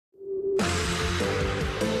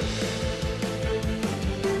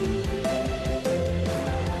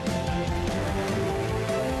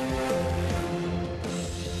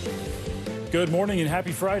Good morning and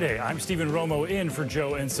happy Friday. I'm Stephen Romo in for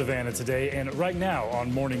Joe and Savannah today. And right now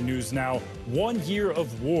on Morning News Now, 1 year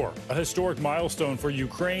of war, a historic milestone for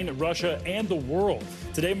Ukraine, Russia, and the world.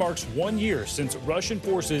 Today marks 1 year since Russian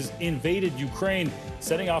forces invaded Ukraine,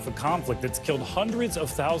 setting off a conflict that's killed hundreds of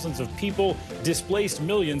thousands of people, displaced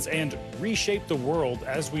millions, and reshaped the world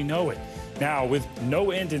as we know it. Now, with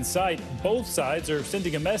no end in sight, both sides are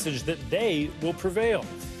sending a message that they will prevail.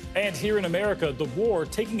 And here in America, the war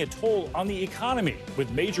taking a toll on the economy,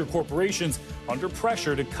 with major corporations under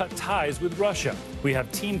pressure to cut ties with Russia. We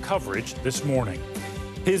have team coverage this morning.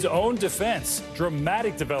 His own defense,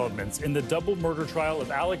 dramatic developments in the double murder trial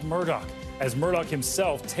of Alec Murdaugh, as Murdaugh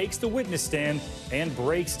himself takes the witness stand and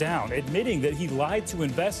breaks down, admitting that he lied to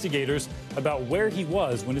investigators about where he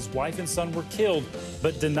was when his wife and son were killed,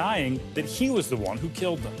 but denying that he was the one who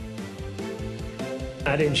killed them.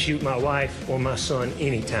 I didn't shoot my wife or my son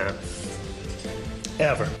anytime,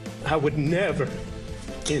 ever. I would never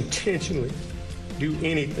intentionally do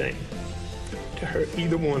anything to hurt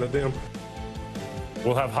either one of them.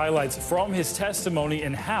 We'll have highlights from his testimony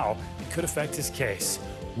and how it could affect his case.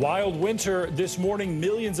 Wild winter this morning,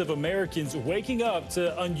 millions of Americans waking up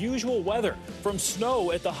to unusual weather, from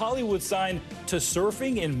snow at the Hollywood sign to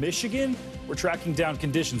surfing in Michigan. We're tracking down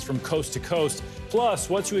conditions from coast to coast, plus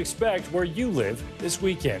what to expect where you live this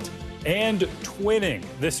weekend. And twinning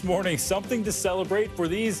this morning, something to celebrate for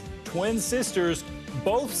these twin sisters,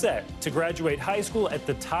 both set to graduate high school at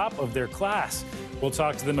the top of their class. We'll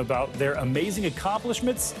talk to them about their amazing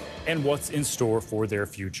accomplishments and what's in store for their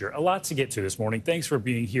future. A lot to get to this morning. Thanks for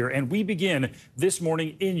being here. And we begin this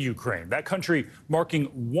morning in Ukraine, that country marking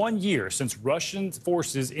 1 year since Russian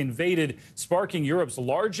forces invaded, sparking Europe's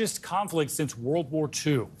largest conflict since World War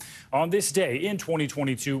II. On this day in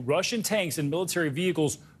 2022, Russian tanks and military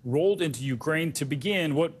vehicles rolled into Ukraine to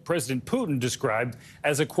begin what President Putin described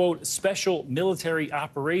as a, quote, special military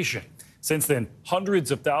operation. Since then,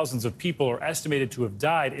 hundreds of thousands of people are estimated to have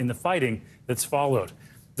died in the fighting that's followed.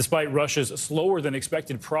 Despite Russia's slower than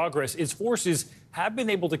expected progress, its forces have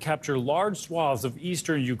been able to capture large swaths of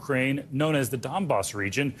eastern Ukraine, known as the Donbas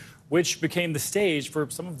region, which became the stage for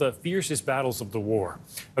some of the fiercest battles of the war.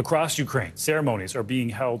 Across Ukraine, ceremonies are being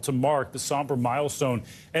held to mark the somber milestone.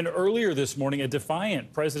 And earlier this morning, a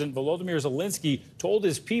defiant President Volodymyr Zelensky told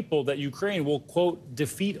his people that Ukraine will, quote,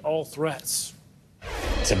 defeat all threats.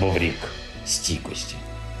 Це був рік стійкості.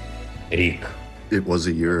 Рік. It was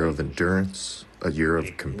a year of endurance, a year of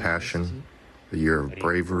compassion, a year of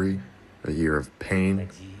bravery, a year of pain,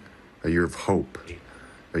 a year of hope,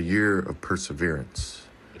 a year of perseverance,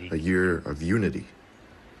 a year of unity,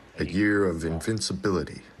 a year of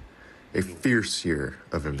invincibility, a fierce year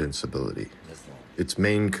of invincibility. Its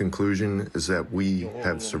main conclusion is that we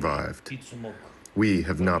have survived. We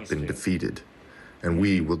have not been defeated, and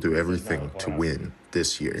we will do everything to win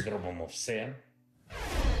this year.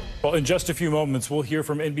 Well, in just a few moments, we'll hear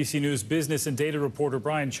from NBC News business and data reporter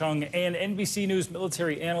Brian Chung and NBC News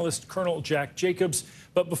military analyst Colonel Jack Jacobs.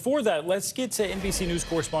 But before that, let's get to NBC News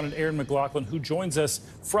correspondent Aaron McLaughlin, who joins us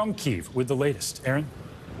from Kyiv with the latest. Aaron?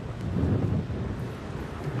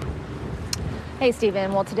 Hey,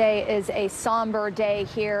 Stephen. Well, today is a somber day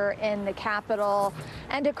here in the capital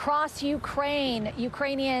and across Ukraine.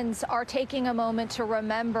 Ukrainians are taking a moment to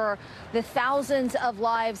remember the thousands of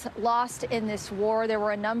lives lost in this war. There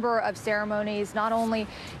were a number of ceremonies, not only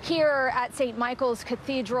here at St. Michael's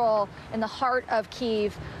Cathedral in the heart of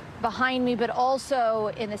Kyiv behind me, but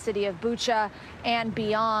also in the city of Bucha and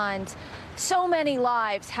beyond. So many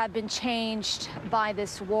lives have been changed by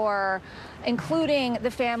this war, including the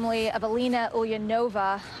family of Alina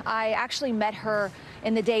Ulyanova. I actually met her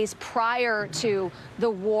in the days prior to the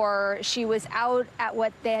war. She was out at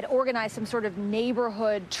what they had organized, some sort of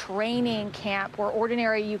neighborhood training camp where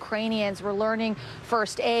ordinary Ukrainians were learning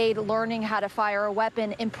first aid, learning how to fire a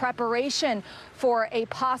weapon in preparation for a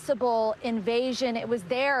possible invasion. It was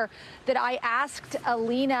there that I asked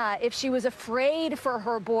Alina if she was afraid for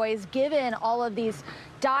her boys, given all of these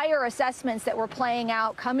dire assessments that were playing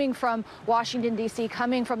out, coming from Washington, D.C.,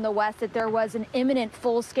 coming from the West, that there was an imminent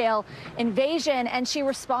full-scale invasion. And she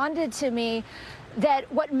responded to me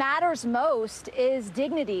that what matters most is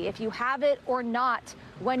dignity, if you have it or not,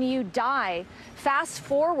 when you die. Fast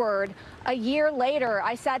forward a year later,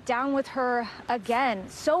 I sat down with her again.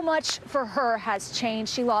 So much for her has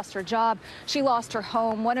changed. She lost her job. She lost her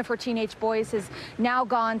home. One of her teenage boys has now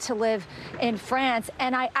gone to live in France.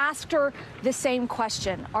 And I asked her the same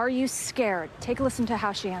question. Are you scared? Take a listen to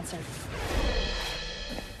how she answered.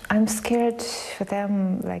 I'm scared for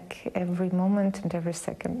them like every moment and every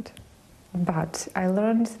second. But I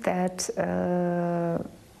learned that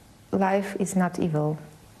life is not evil.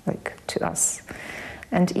 like to us.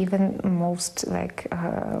 And even most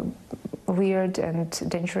weird and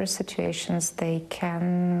dangerous situations, they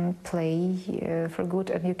can play for good,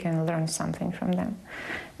 and you can learn something from them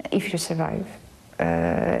if you survive,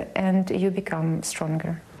 and you become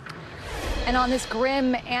stronger. And on this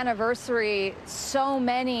grim anniversary, so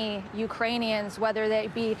many Ukrainians, whether they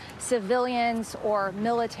be civilians or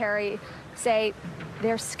military, say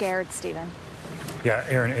they're scared, Stephen. Yeah,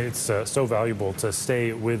 Aaron, it's so valuable to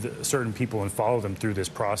stay with certain people and follow them through this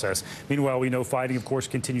process. Meanwhile, we know fighting, of course,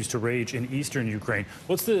 continues to rage in eastern Ukraine.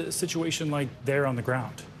 What's the situation like there on the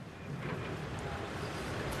ground?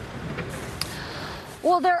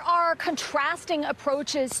 Well, there are contrasting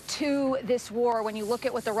approaches to this war when you look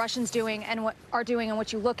at what the Russians doing and what are doing, and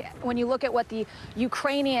when you look at what the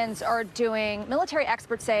Ukrainians are doing. Military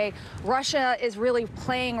experts say Russia is really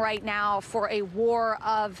playing right now for a war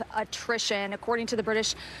of attrition. According to the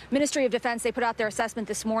British Ministry of Defense, they put out their assessment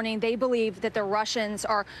this morning. They believe that the Russians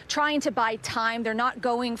are trying to buy time. They're not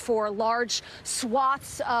going for large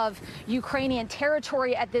swaths of Ukrainian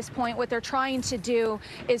territory at this point. What they're trying to do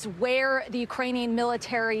is wear the Ukrainian military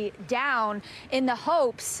down in the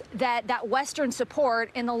hopes that that Western support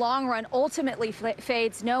in the long run ultimately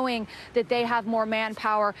fades, knowing that they have more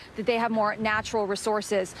manpower, that they have more natural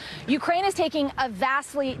resources. Ukraine is taking a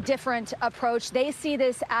vastly different approach. They see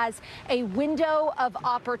this as a window of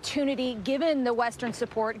opportunity, given the Western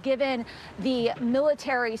support, given the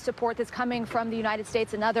military support that's coming from the United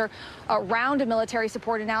States. Another round of military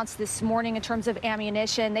support announced this morning in terms of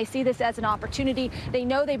ammunition. They see this as an opportunity. They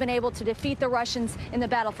know they've been able to defeat the Russians in the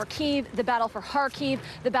battle for Kyiv, the battle for Kharkiv,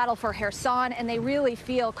 the battle for Kherson, and they really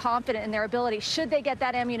feel confident in their ability, should they get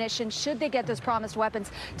that ammunition, should they get those promised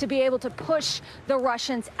weapons, to be able to push the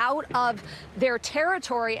Russians out of their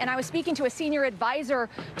territory. And I was speaking to a senior advisor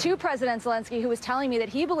to President Zelensky who was telling me that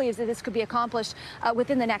he believes that this could be accomplished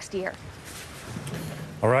within the next year.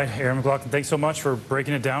 All right, Aaron McLaughlin, thanks so much for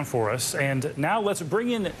breaking it down for us. And now let's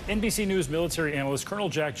bring in NBC News military analyst Colonel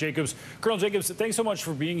Jack Jacobs. Colonel Jacobs, thanks so much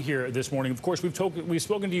for being here this morning. Of course, we've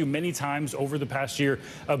spoken to you many times over the past year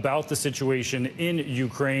about the situation in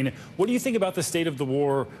Ukraine. What do you think about the state of the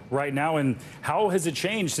war right now, and how has it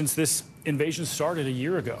changed since this invasion started a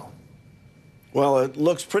year ago? Well, it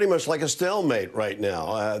looks pretty much like a stalemate right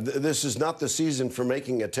now. This is not the season for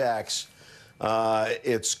making attacks.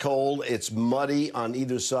 It's cold, it's muddy on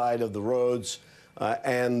either side of the roads,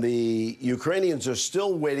 and the Ukrainians are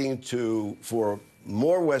still waiting for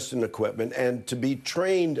more Western equipment and to be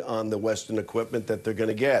trained on the Western equipment that they're going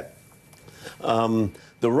to get.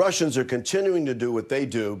 The Russians are continuing to do what they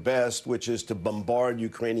do best, which is to bombard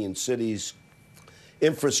Ukrainian cities,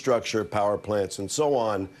 infrastructure, power plants, and so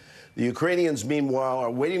on. The Ukrainians, meanwhile,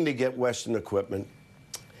 are waiting to get Western equipment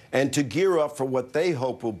and to gear up for what they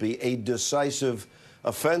hope will be a decisive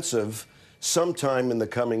offensive sometime in the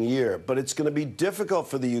coming year. But it's going to be difficult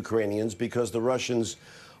for the Ukrainians because the Russians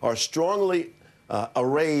are strongly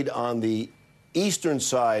arrayed on the eastern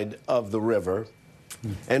side of the river.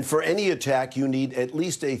 And for any attack, you need at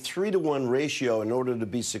least a 3-to-1 ratio in order to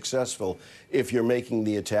be successful if you're making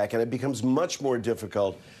the attack. And it becomes much more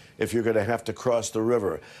difficult if you're going to have to cross the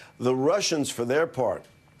river. The Russians, for their part,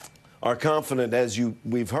 are confident, as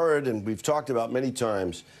we've heard and we've talked about many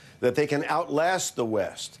times, that they can outlast the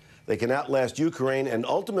West. They can outlast Ukraine, and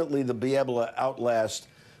ultimately they'll be able to outlast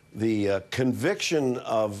the conviction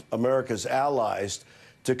of America's allies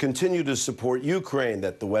to continue to support Ukraine,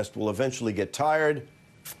 that the West will eventually get tired,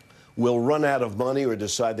 will run out of money or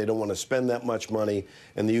decide they don't want to spend that much money,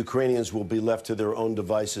 and the Ukrainians will be left to their own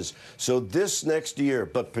devices. So this next year,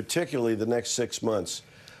 but particularly the next 6 months,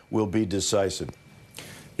 will be decisive.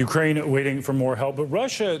 Ukraine waiting for more help, but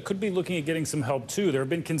Russia could be looking at getting some help too. There have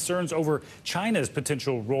been concerns over China's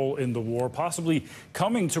potential role in the war, possibly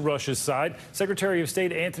coming to Russia's side. Secretary of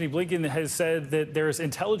State Antony Blinken has said that there is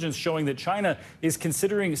intelligence showing that China is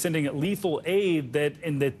considering sending lethal aid,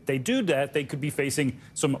 and that they do that, they could be facing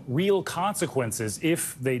some real consequences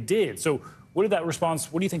if they did. So what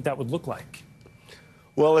do you think that would look like?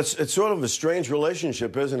 Well, it's sort of a strange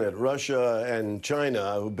relationship, isn't it? Russia and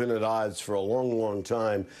China, who've been at odds for a long, long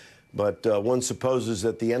time, but one supposes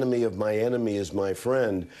that the enemy of my enemy is my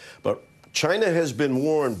friend. But China has been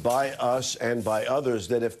warned by us and by others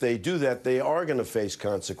that if they do that, they are going to face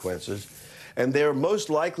consequences, and they're most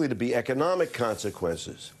likely to be economic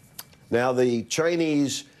consequences. Now, the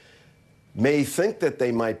Chinese may think that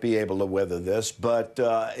they might be able to weather this, but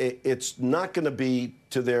it's not going to be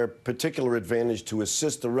to their particular advantage to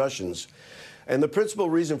assist the Russians. And the principal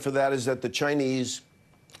reason for that is that the Chinese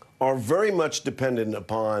are very much dependent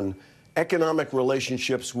upon economic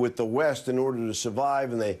relationships with the West in order to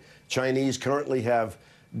survive. And the Chinese currently have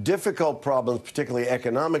difficult problems, particularly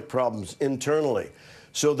economic problems internally.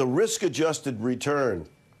 So the risk-adjusted return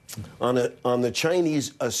on the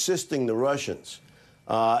Chinese assisting the Russians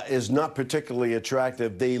is not particularly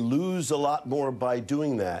attractive. They lose a lot more by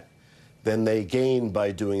doing that than they gain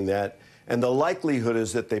by doing that. And the likelihood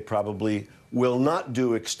is that they probably will not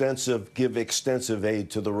give extensive aid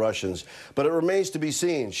to the Russians. But it remains to be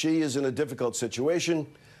seen. Xi is in a difficult situation.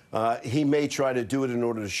 He may try to do it in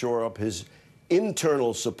order to shore up his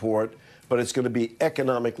internal support, but it's going to be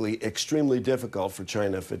economically extremely difficult for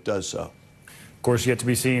China if it does so. Of course, yet to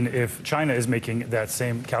be seen if China is making that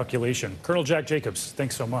same calculation. Colonel Jack Jacobs,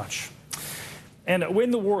 thanks so much. And when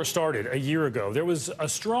the war started a year ago, there was a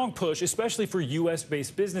strong push, especially for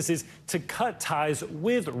U.S.-based businesses, to cut ties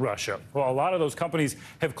with Russia. Well, a lot of those companies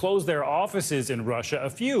have closed their offices in Russia. A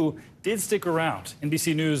few did stick around.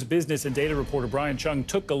 NBC News business and data reporter Brian Chung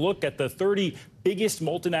took a look at the 30 biggest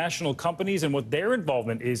multinational companies and what their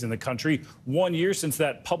involvement is in the country 1 year since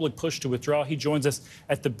that public push to withdraw. He joins us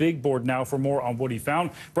at the big board now for more on what he found.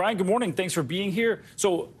 Brian, good morning. Thanks for being here.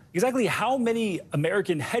 So exactly how many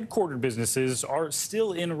American headquartered businesses are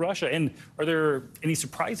still in Russia? And are there any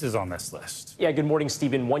surprises on this list? Yeah, good morning,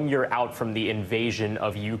 Stephen. 1 year out from the invasion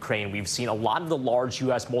of Ukraine, we've seen a lot of the large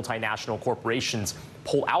U.S. multinational corporations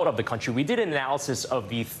pull out of the country. We did an analysis of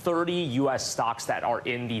the 30 U.S. stocks that are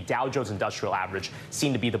in the Dow Jones Industrial Average,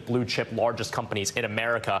 seen to be the blue chip largest companies in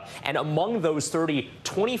America. And among those 30,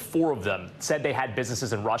 24 of them said they had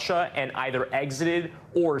businesses in Russia and either exited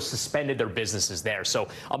or suspended their businesses there. So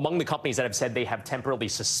among the companies that have said they have temporarily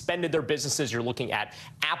suspended their businesses, you're looking at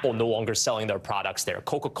Apple no longer selling their products there,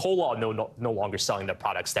 Coca-Cola no longer selling their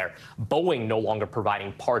products there, Boeing no longer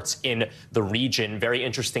providing parts in the region. Very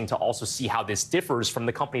interesting to also see how this differs from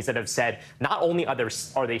the companies that have said not only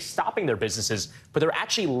are they stopping their businesses, but they're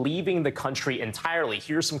actually leaving the country entirely.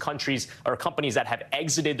 Here's some countries or companies that have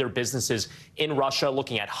exited their businesses in Russia,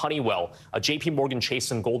 looking at Honeywell, JP Morgan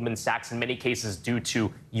Chase and Goldman Sachs, in many cases due to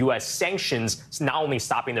U.S. sanctions, not only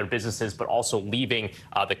stopping their businesses, but also leaving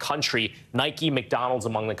the country. Nike, McDonald's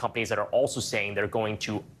among the companies that are also saying they're going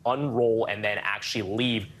to unroll and then actually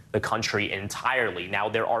leave the country entirely. Now,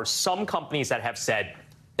 there are some companies that have said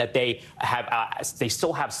that they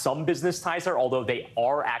still have some business ties there, although they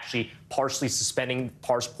are actually partially suspending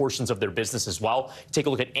portions of their business as well. Take a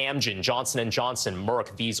look at Amgen, Johnson & Johnson,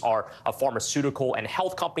 Merck. These are pharmaceutical and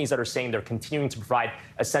health companies that are saying they're continuing to provide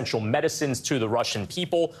essential medicines to the Russian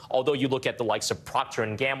people. Although you look at the likes of Procter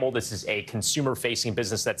 & Gamble, this is a consumer-facing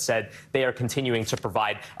business that said they are continuing to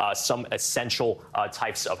provide some essential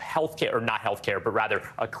types of healthcare, or not healthcare, but rather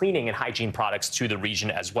cleaning and hygiene products to the region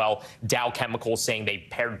as well. Dow Chemical saying they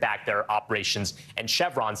pared back their operations, and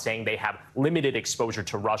Chevron saying they have limited exposure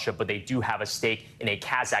to Russia, but they do have a stake in a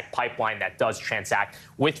Kazakh pipeline that does transact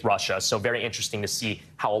with Russia. So very interesting to see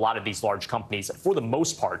how a lot of these large companies, for the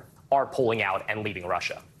most part, are pulling out and leaving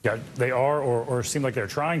Russia. Yeah, they are, or seem like they're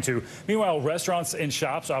trying to. Meanwhile, restaurants and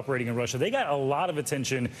shops operating in Russia, they got a lot of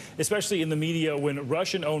attention, especially in the media, when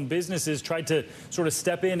Russian-owned businesses tried to sort of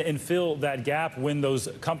step in and fill that gap when those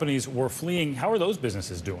companies were fleeing. How are those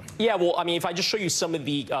businesses doing? Yeah, well, I mean, if I just show you some of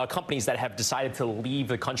the companies that have decided to leave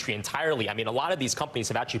the country entirely, I mean, a lot of these companies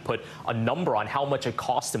have actually put a number on how much it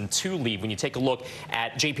costs them to leave. When you take a look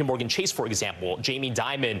at JP Morgan Chase, for example, Jamie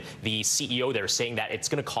Dimon, the CEO there, saying that it's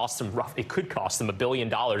going to cost them it could cost them $1 billion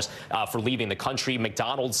for leaving the country.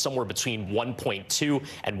 McDonald's somewhere between $1.2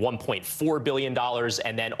 and $1.4 billion.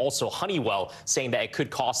 And then also Honeywell saying that it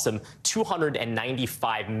could cost them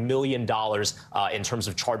 $295 million in terms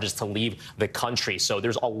of charges to leave the country. So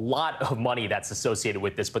there's a lot of money that's associated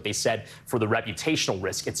with this. But they said for the reputational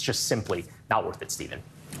risk, it's just simply not worth it, Stephen.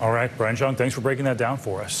 All right, Brian Chung, thanks for breaking that down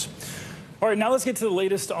for us. All right, now let's get to the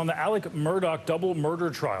latest on the Alec Murdaugh double murder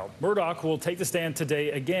trial. Murdaugh will take the stand today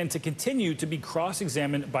again to continue to be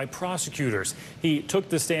cross-examined by prosecutors. He took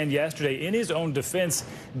the stand yesterday in his own defense,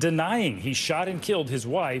 denying he shot and killed his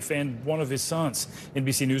wife and one of his sons.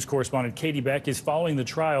 NBC News correspondent Katie Beck is following the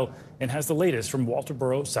trial and has the latest from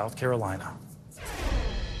Walterboro, South Carolina.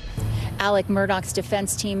 Alec Murdaugh's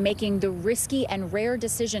defense team making the risky and rare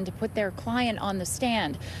decision to put their client on the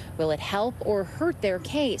stand. Will it help or hurt their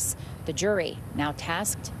case? The jury now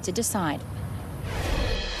tasked to decide.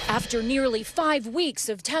 After nearly 5 weeks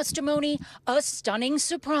of testimony, a stunning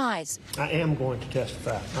surprise. I am going to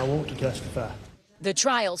testify. I want to testify. The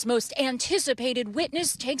trial's most anticipated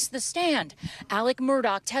witness takes the stand. Alec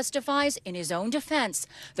Murdaugh testifies in his own defense.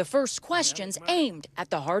 The first questions aimed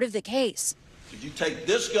at the heart of the case. Did you take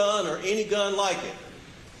this gun or any gun like it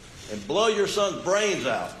and blow your son's brains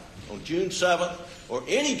out on June 7th or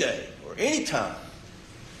any day or any time?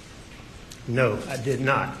 No, I did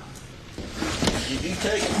not. If you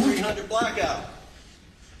take a 300 blackout,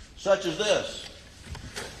 such as this,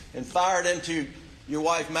 and fire it into your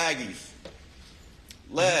wife Maggie's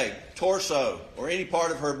leg, torso, or any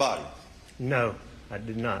part of her body? No, I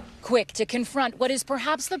did not. Quick to confront what is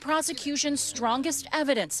perhaps the prosecution's strongest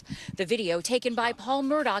evidence, the video taken by Paul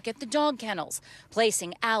Murdaugh at the dog kennels,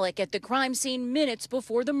 placing Alec at the crime scene minutes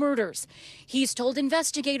before the murders. He's told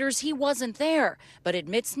investigators he wasn't there, but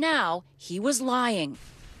admits now he was lying.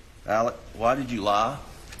 Alec, why did you lie?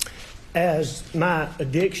 As my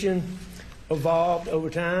addiction evolved over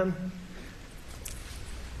time,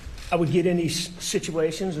 I would get in these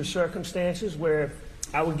situations or circumstances where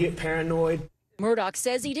I would get paranoid. Murdaugh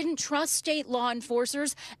says he didn't trust state law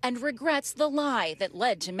enforcers and regrets the lie that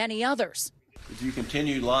led to many others. Did you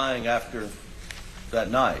continue lying after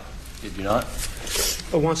that night? Did you not?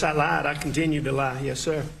 But once I lied, I continued to lie. Yes,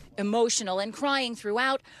 sir. Emotional and crying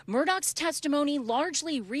throughout, Murdaugh's testimony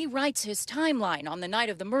largely rewrites his timeline on the night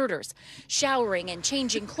of the murders, showering and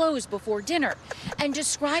changing clothes before dinner, and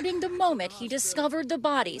describing the moment he discovered the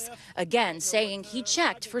bodies, again saying he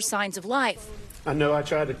checked for signs of life. I know I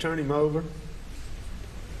tried to turn him over.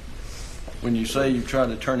 When you say you tried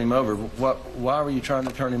to turn him over, why were you trying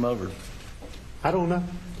to turn him over? I don't know.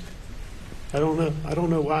 I don't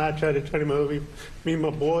know why I tried to turn him over. Me and my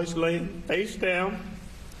boys laying face down.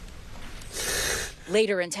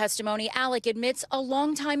 Later in testimony, Alec admits a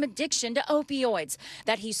long-time addiction to opioids,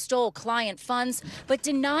 that he stole client funds, but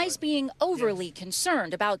denies being overly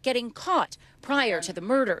concerned about getting caught prior to the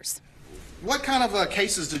murders. What kind of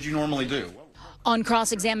cases did you normally do? On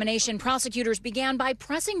cross-examination, prosecutors began by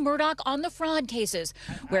pressing Murdaugh on the fraud cases,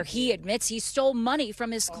 where he admits he stole money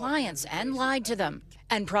from his clients and lied to them.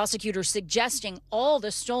 And prosecutors suggesting all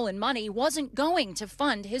the stolen money wasn't going to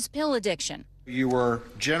fund his pill addiction. You were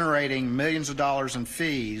generating millions of dollars in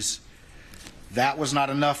fees. That was not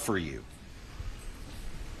enough for you.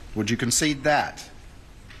 Would you concede that?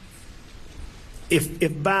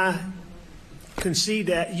 If by concede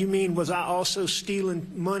that you mean was I also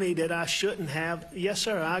stealing money that I shouldn't have? Yes,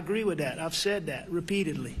 sir, I agree with that. I've said that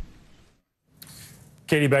repeatedly.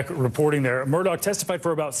 Katie Beck reporting there. Murdaugh testified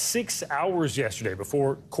for about 6 hours yesterday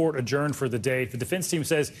before court adjourned for the day. The defense team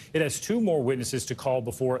says it has 2 more witnesses to call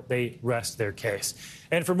before they rest their case.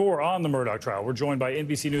 And for more on the Murdaugh trial, we're joined by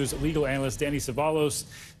NBC News legal analyst Danny Savalos.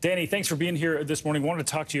 Danny, thanks for being here this morning. Wanted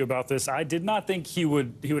to talk to you about this. I did not think he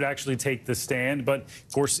would actually take the stand, but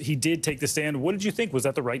of course he did take the stand. What did you think? Was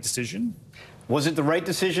that the right decision? Was it the right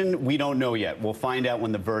decision? We don't know yet. We'll find out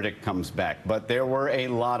when the verdict comes back. But there were a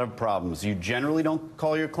lot of problems. You generally don't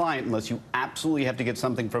call your client unless you absolutely have to get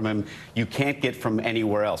something from him you can't get from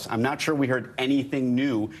anywhere else. I'm not sure we heard anything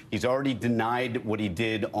new. He's already denied what he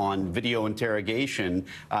did on video interrogation.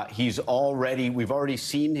 We've already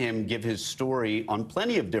seen him give his story on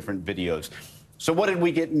plenty of different videos. So what did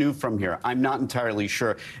we get new from here? I'm not entirely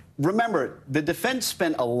sure. Remember, the defense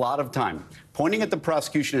spent a lot of time pointing at the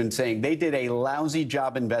prosecution and saying they did a lousy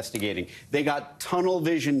job investigating. They got tunnel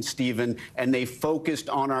vision, Stephen, and they focused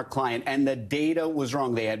on our client. And the data was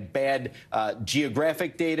wrong. They had bad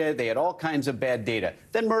geographic data. They had all kinds of bad data.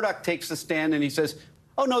 Then Murdaugh takes the stand and he says,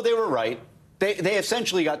 oh, no, they were right. They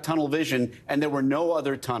essentially got tunnel vision, and there were no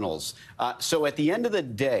other tunnels. So at the end of the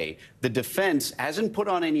day, the defense hasn't put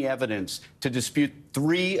on any evidence to dispute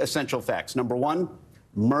 3 essential facts. Number 1,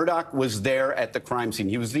 Murdaugh was there at the crime scene.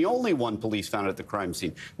 He was the only one police found at the crime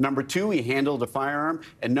scene. Number 2, he handled a firearm.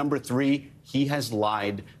 And number 3, he has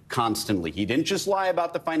lied constantly. He didn't just lie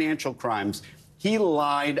about the financial crimes. He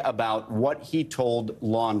lied about what he told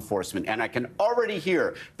law enforcement. And I can already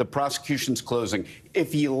hear the prosecution's closing.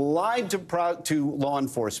 If he lied to law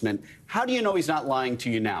enforcement, how do you know he's not lying to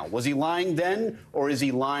you now? Was he lying then, or is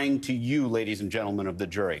he lying to you, ladies and gentlemen of the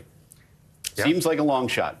jury? Yeah. Seems like a long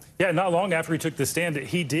shot. Yeah, not long after he took the stand,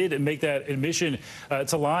 he did make that admission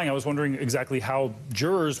to lying. I was wondering exactly how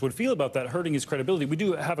jurors would feel about that, hurting his credibility. We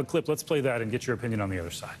do have a clip. Let's play that and get your opinion on the other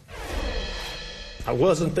side. I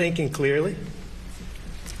wasn't thinking clearly.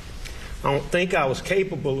 I don't think I was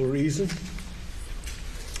capable of reason.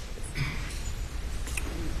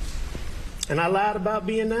 And I lied about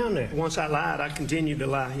being down there. Once I lied, I continued to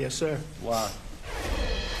lie. Yes, sir. Why?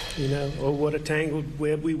 You know, oh, what a tangled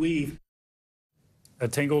web we weave. A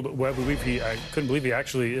tangled web we weave. I couldn't believe he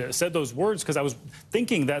actually said those words, because I was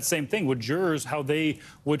thinking that same thing. Would jurors, how they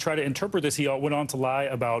would try to interpret this? He went on to lie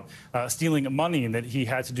about stealing money and that he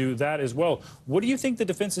had to do that as well. What do you think the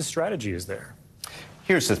defense's strategy is there?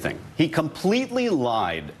 Here's the thing. He completely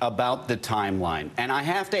lied about the timeline. And I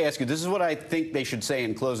have to ask you, this is what I think they should say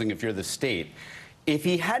in closing if you're the state. If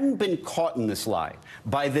he hadn't been caught in this lie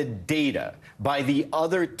by the data, by the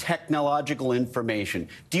other technological information,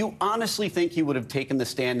 do you honestly think he would have taken the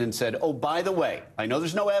stand and said, oh, by the way, I know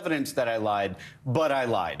there's no evidence that I lied, but I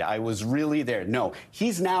lied. I was really there. No,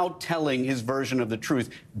 he's now telling his version of the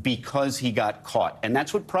truth because he got caught. And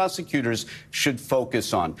that's what prosecutors should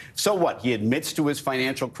focus on. So what? He admits to his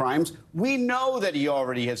financial crimes. We know that he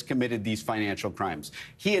already has committed these financial crimes.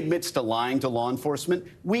 He admits to lying to law enforcement.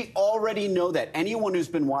 We already know that. Anyone who's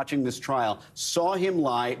been watching this trial saw him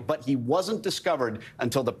lie, but he wasn't discovered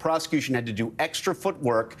until the prosecution had to do extra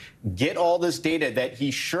footwork, get all this data that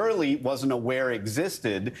he surely wasn't aware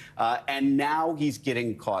existed, and now he's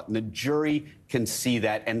getting caught. And the jury can see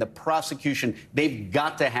that, and the prosecution, they've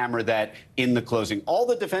got to hammer that in the closing. All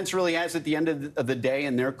the defense really has at the end of the day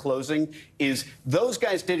in their closing is those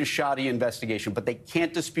guys did a shoddy investigation, but they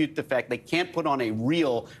can't dispute the fact, they can't put on a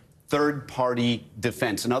real third-party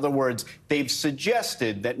defense. In other words, they've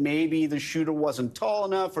suggested that maybe the shooter wasn't tall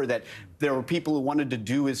enough or that there were people who wanted to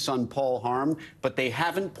do his son Paul harm, but they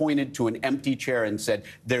haven't pointed to an empty chair and said,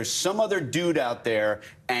 there's some other dude out there,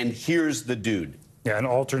 and here's the dude. Yeah, an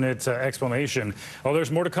alternate explanation. Well,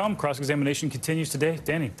 there's more to come. Cross-examination continues today.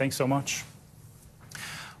 Danny, thanks so much.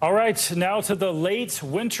 All right, now to the late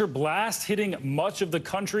winter blast hitting much of the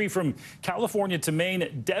country from California to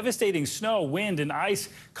Maine. Devastating snow, wind, and ice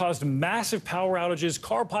caused massive power outages,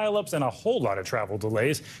 car pileups, and a whole lot of travel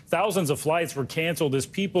delays. Thousands of flights were canceled as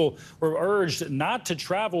people were urged not to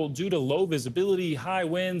travel due to low visibility, high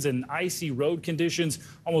winds, and icy road conditions.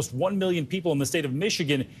 Almost 1 million people in the state of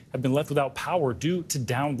Michigan have been left without power due to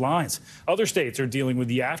downed lines. Other states are dealing with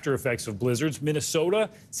the after effects of blizzards. Minnesota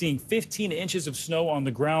seeing 15 inches of snow on the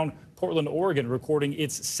ground. Portland, Oregon recording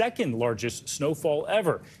its second largest snowfall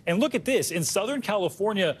ever. And look at this. In Southern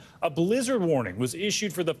California, a blizzard warning was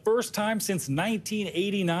issued for the first time since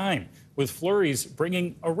 1989, with flurries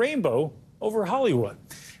bringing a rainbow over Hollywood.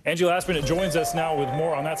 Angie Lastman joins us now with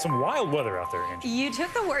more on that. Some wild weather out there, Angie. You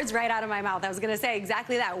took the words right out of my mouth. I was going to say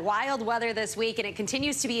exactly that. Wild weather this week, and it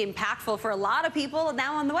continues to be impactful for a lot of people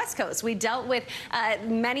now on the West Coast. We dealt with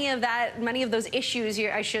many of those issues,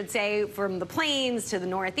 I should say, from the plains to the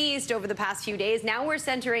Northeast over the past few days. Now we're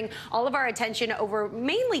centering all of our attention over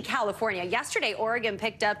mainly California. Yesterday, Oregon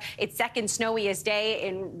picked up its second snowiest day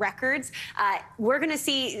in records. We're going to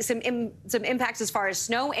see some impacts as far as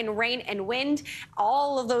snow and rain and wind.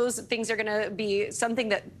 All of those things are going to be something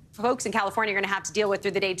that folks in California are going to have to deal with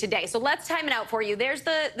through the day today. So let's time it out for you. There's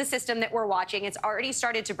the system that we're watching. It's already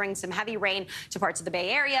started to bring some heavy rain to parts of the Bay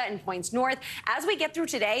Area and points north. As we get through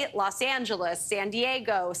today, Los Angeles, San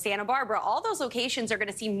Diego, Santa Barbara, all those locations are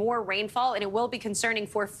going to see more rainfall, and it will be concerning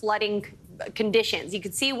for flooding conditions. You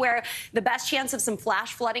can see where the best chance of some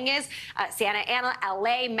flash flooding is. Santa Ana,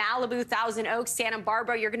 LA, Malibu, Thousand Oaks, Santa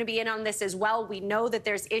Barbara, you're going to be in on this as well. We know that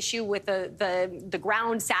there's issue with the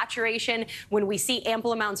ground saturation when we see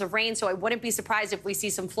ample amounts of rain, so I wouldn't be surprised if we see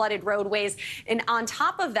some flooded roadways. And on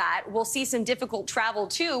top of that, we'll see some difficult travel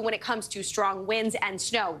too when it comes to strong winds and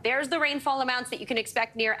snow. There's the rainfall amounts that you can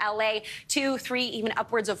expect near LA, 2, 3, even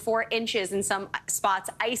upwards of 4 inches in some spots.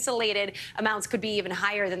 Isolated amounts could be even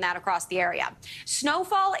higher than that across the area.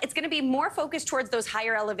 Snowfall, it's going to be more focused towards those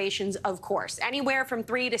higher elevations, of course. Anywhere from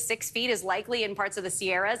 3 to 6 feet is likely in parts of the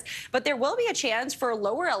Sierras, but there will be a chance for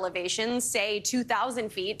lower elevations, say 2,000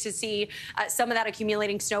 feet, to see some of that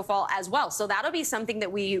accumulating snowfall as well. So that'll be something that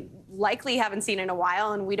we likely haven't seen in a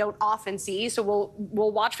while and we don't often see. So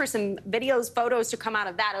we'll watch for some videos, photos to come out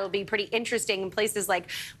of that. It'll be pretty interesting in places like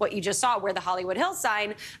what you just saw, where the Hollywood Hills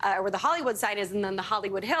sign, where the Hollywood sign is, and then the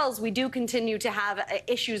Hollywood Hills. We do continue to have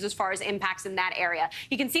issues as far as impacts in that area.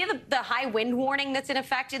 You can see the high wind warning that's in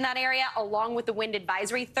effect in that area, along with the wind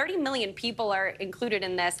advisory. 30 million people are included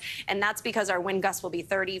in this, and that's because our wind gusts will be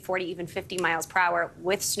 30, 40, even 50 miles per hour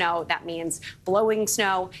with snow. That means blowing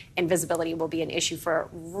snow, and visibility will be an issue for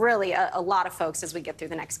really a lot of folks as we get through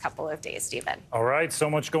the next couple of days, Stephen. All right, so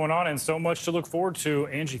much going on and so much to look forward to.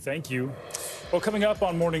 Angie, thank you. Well, coming up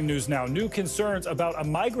on Morning News Now, new concerns about a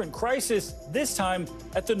migrant crisis, this time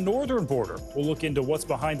at the northern border. We'll look into what's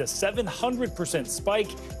behind a 700%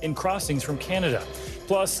 spike in crossings from Canada.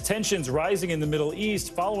 Plus, tensions rising in the Middle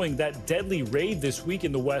East following that deadly raid this week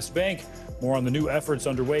in the West Bank. More on the new efforts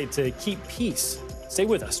underway to keep peace. Stay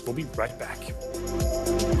with us. We'll be right back.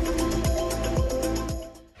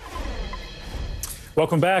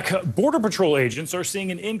 Welcome back. Border Patrol agents are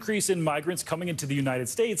seeing an increase in migrants coming into the United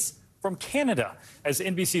States from Canada. As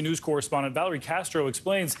NBC News correspondent Valerie Castro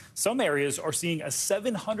explains, some areas are seeing a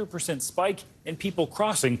 700% spike in people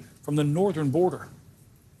crossing from the northern border.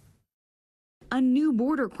 a new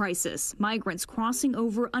border crisis, migrants crossing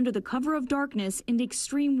over under the cover of darkness in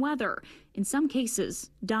extreme weather, in some cases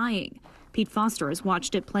dying. Pete Foster has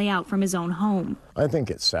watched it play out from his own home. I think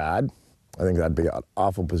it's sad. I think that'd be an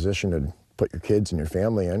awful position to put your kids and your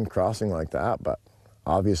family in, crossing like that, but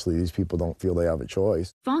obviously these people don't feel they have a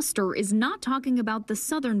choice. Foster is not talking about the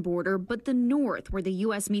southern border, but the north, where the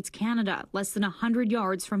U.S. meets Canada, less than 100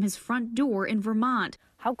 yards from his front door in Vermont.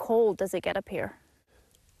 How cold does it get up here?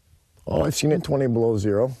 Oh, I've seen it 20 below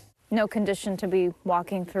zero. No condition to be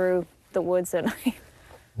walking through the woods at night.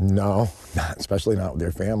 No, especially not with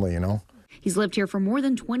your family, you know. He's lived here for more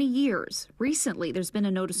than 20 years. Recently, there's been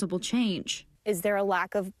a noticeable change. Is there a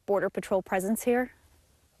lack of Border Patrol presence here?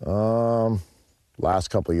 Last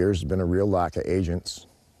couple of years, there's been a real lack of agents.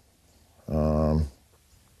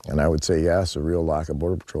 And I would say, yes, a real lack of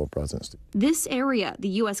Border Patrol presence. This area, the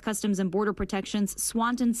U.S. Customs and Border Protection's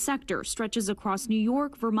Swanton sector, stretches across New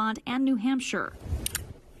York, Vermont, and New Hampshire.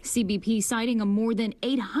 CBP citing a more than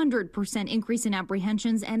 800% increase in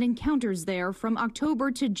apprehensions and encounters there from October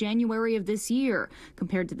to January of this year,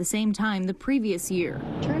 compared to the same time the previous year.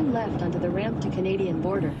 Turn left onto the ramp to Canadian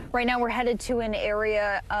border. Right now we're headed to an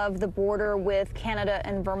area of the border with Canada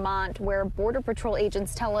and Vermont where Border Patrol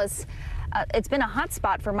agents tell us it's been a hot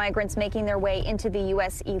spot for migrants making their way into the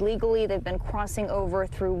U.S. illegally. They've been crossing over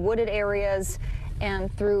through wooded areas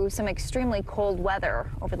and through some extremely cold weather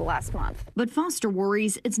over the last month. But Foster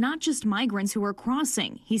worries it's not just migrants who are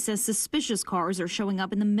crossing. He says suspicious cars are showing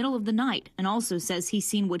up in the middle of the night, and also says he's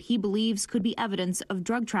seen what he believes could be evidence of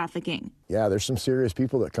drug trafficking. Yeah, there's some serious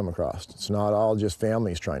people that come across. It's not all just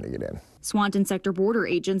families trying to get in. Swanton sector border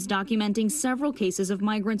agents documenting several cases of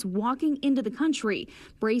migrants walking into the country,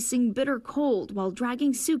 bracing bitter cold while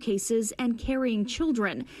dragging suitcases and carrying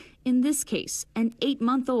children. In this case, an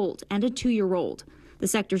 8-month-old and a 2-year-old. The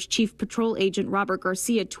sector's chief patrol agent Robert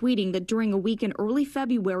Garcia tweeting that during a week in early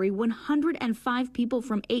February, 105 people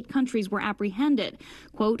from 8 countries were apprehended,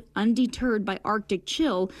 quote, undeterred by Arctic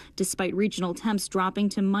chill, despite regional temps dropping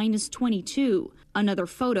to -22. Another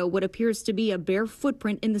photo, what appears to be a bare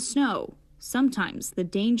footprint in the snow. Sometimes the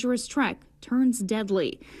dangerous trek turns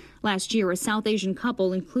deadly. Last year, a South Asian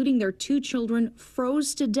couple, including their 2 children,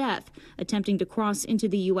 froze to death attempting to cross into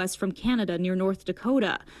the U.S. from Canada near North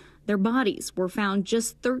Dakota. Their bodies were found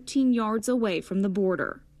just 13 yards away from the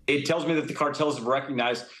border. It tells me that the cartels have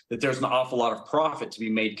recognized that there's an awful lot of profit to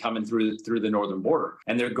be made coming through the northern border,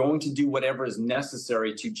 and they're going to do whatever is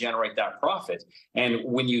necessary to generate that profit. And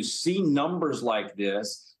when you see numbers like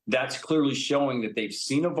this, that's clearly showing that they've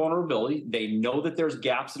seen a vulnerability. They know that there's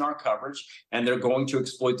gaps in our coverage, and they're going to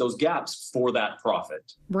exploit those gaps for that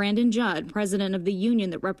profit. Brandon Judd, president of the union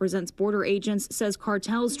that represents border agents, says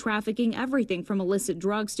cartels trafficking everything from illicit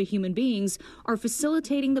drugs to human beings are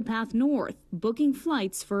facilitating the path north, booking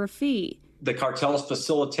flights for a fee. The cartels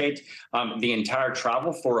facilitate the entire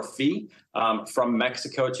travel for a fee from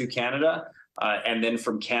Mexico to Canada. And then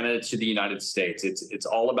from Canada to the United States. It's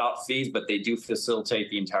all about fees, but they do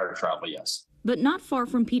facilitate the entire travel, yes. But not far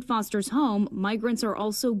from Pete Foster's home, migrants are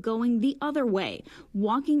also going the other way,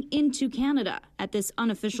 walking into Canada at this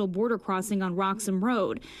unofficial border crossing on Roxham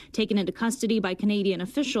Road, taken into custody by Canadian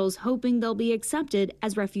officials, hoping they'll be accepted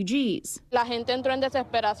as refugees. La gente entró en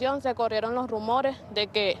desesperación, se corrieron los rumores de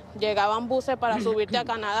que llegaban buses para subirte a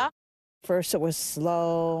Canadá. First it was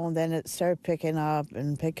slow, then it started picking up,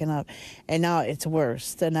 and now it's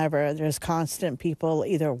worse than ever. There's constant people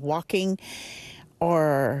either walking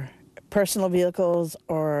or personal vehicles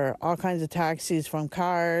or all kinds of taxis, from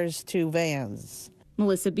cars to vans.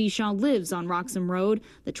 Melissa Bishaw lives on Roxham Road,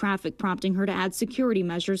 the traffic prompting her to add security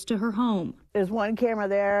measures to her home. There's one camera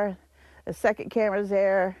there, a second camera's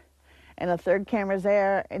there, and a third camera's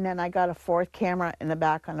there, and then I got a 4th camera in the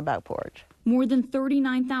back on the back porch. More than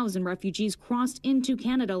 39,000 refugees crossed into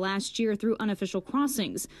Canada last year through unofficial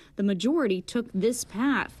crossings. The majority took this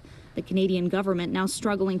path. The Canadian government now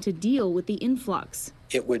struggling to deal with the influx.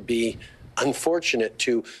 It would be unfortunate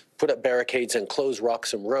to put up barricades and close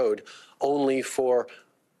Roxham Road only for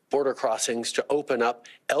border crossings to open up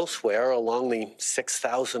elsewhere along the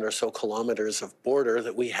 6,000 or so kilometers of border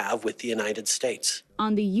that we have with the United States.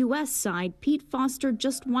 On the U.S. side, Pete Foster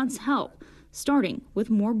just wants help, starting with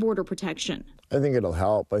more border protection. I think it'll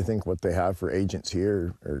help. I think what they have for agents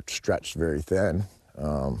here are stretched very thin.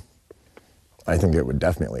 I think it would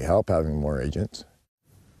definitely help having more agents.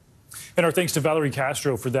 And our thanks to Valerie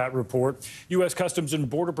Castro for that report. U.S. Customs and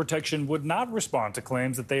Border Protection would not respond to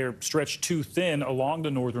claims that they are stretched too thin along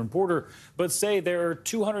the northern border, but say there are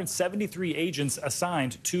 273 agents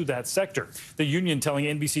assigned to that sector. The union telling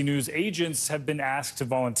NBC News agents have been asked to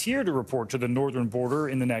volunteer to report to the northern border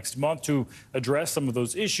in the next month to address some of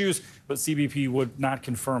those issues, but CBP would not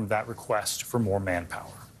confirm that request for more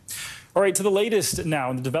manpower. All right, to the latest now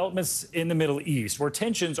in the developments in the Middle East, where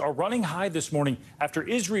tensions are running high this morning after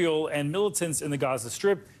Israel and militants in the Gaza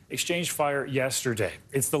Strip exchanged fire yesterday.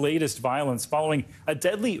 It's the latest violence following a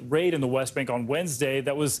deadly raid in the West Bank on Wednesday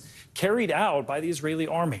that was carried out by the Israeli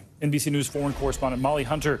army. NBC News foreign correspondent Molly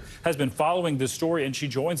Hunter has been following this story, and she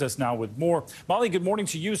joins us now with more. Molly, good morning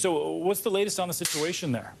to you. So what's the latest on the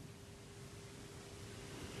situation there?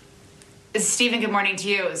 Stephen, good morning to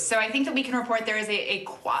you. So I think that we can report there is a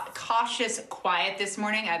cautious quiet this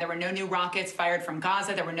morning. There were no new rockets fired from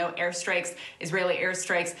Gaza. There were no airstrikes, Israeli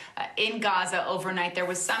airstrikes in Gaza overnight. There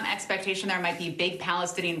was some expectation there might be big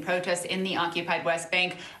Palestinian protests in the occupied West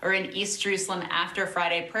Bank or in East Jerusalem after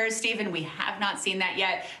Friday prayers. Stephen, we have not seen that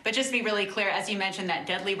yet. But just to be really clear, as you mentioned, that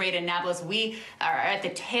deadly raid in Nablus, we are at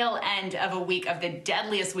the tail end of a week of the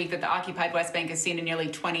deadliest week that the occupied West Bank has seen in nearly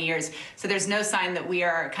 20 years. So there's no sign that we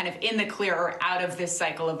are kind of in the clear or out of this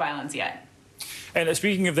cycle of violence yet. And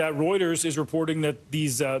speaking of that, Reuters is reporting that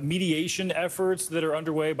these mediation efforts that are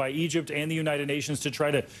underway by Egypt and the United Nations to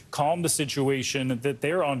try to calm the situation that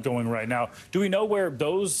they're ongoing right now. Do we know where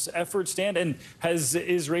those efforts stand? And has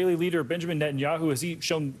Israeli leader Benjamin Netanyahu, has he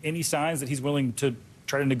shown any signs that he's willing to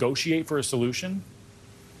try to negotiate for a solution?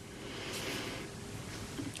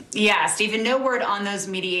 Yeah, Stephen, no word on those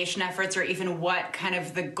mediation efforts or even what kind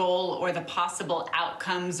of the goal or the possible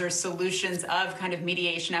outcomes or solutions of kind of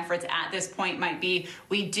mediation efforts at this point might be.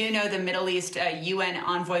 We do know the Middle East UN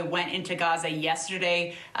envoy went into Gaza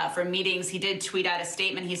yesterday for meetings. He did tweet out a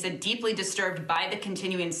statement. He said, deeply disturbed by the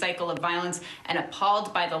continuing cycle of violence and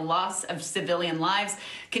appalled by the loss of civilian lives.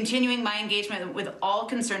 Continuing my engagement with all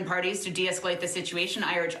concerned parties to de-escalate the situation,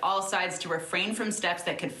 I urge all sides to refrain from steps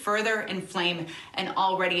that could further inflame an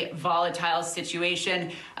already volatile situation.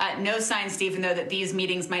 No sign, Stephen, though, that these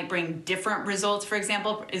meetings might bring different results. For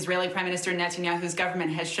example, Israeli Prime Minister Netanyahu's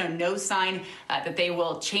government has shown no sign that they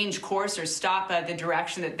will change course or stop the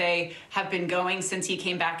direction that they have been going since he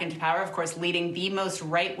came back into power, of course, leading the most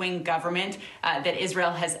right-wing government that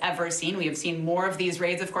Israel has ever seen. We have seen more of these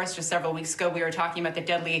raids, of course. Just several weeks ago, we were talking about the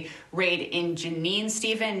deadly raid in Jenin,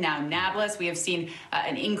 Stephen, now Nablus. We have seen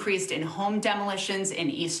an increase in home demolitions in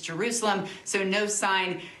East Jerusalem. So no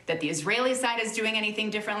sign that the Israeli side is doing anything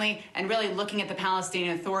differently. And really looking at the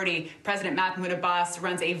Palestinian Authority, President Mahmoud Abbas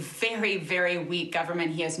runs a very, very weak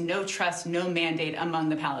government. He has no trust, no mandate among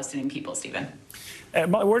the Palestinian people, Stephen.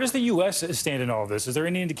 Where does the U.S. stand in all of this? Is there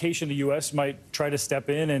any indication the U.S. might try to step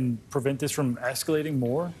in and prevent this from escalating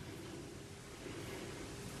more?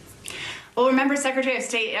 Well, remember, Secretary of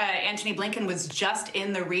State Antony Blinken was just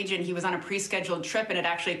in the region. He was on a pre-scheduled trip, and it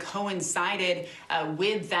actually coincided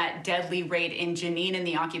with that deadly raid in Jenin in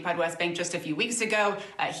the occupied West Bank just a few weeks ago.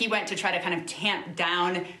 He went to try to kind of tamp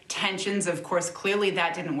down tensions. Of course, clearly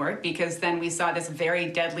that didn't work because then we saw this very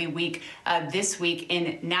deadly week this week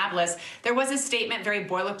in Nablus. There was a statement, very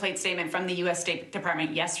boilerplate statement from the U.S. State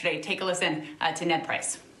Department yesterday. Take a listen to Ned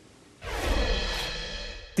Price.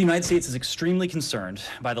 The United States is extremely concerned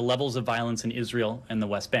by the levels of violence in Israel and the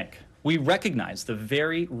West Bank. We recognize the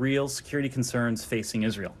very real security concerns facing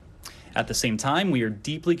Israel. At the same time, we are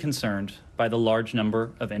deeply concerned by the large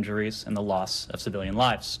number of injuries and the loss of civilian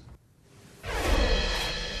lives.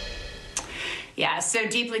 Yeah, so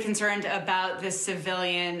deeply concerned about the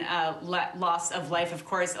civilian loss of life. Of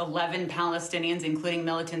course, 11 Palestinians, including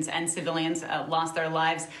militants and civilians, lost their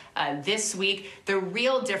lives this week. The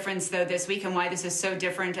real difference, though, this week, and why this is so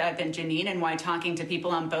different than Jenin, and why talking to people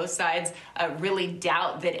on both sides really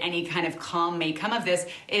doubt that any kind of calm may come of this,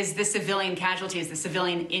 is the civilian casualties, the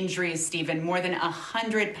civilian injuries, Stephen. More than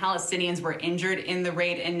 100 Palestinians were injured in the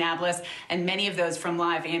raid in Nablus, and many of those from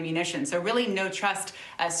live ammunition. So really no trust,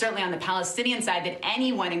 certainly on the Palestinian side, that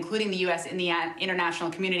anyone, including the U.S. in the international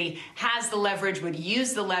community, has the leverage, would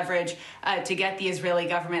use the leverage to get the Israeli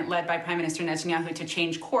government, led by Prime Minister Netanyahu, to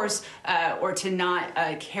change course or to not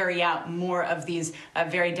carry out more of these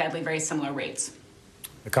very deadly, very similar raids.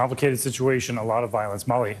 A complicated situation, a lot of violence.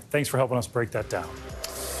 Molly, thanks for helping us break that down.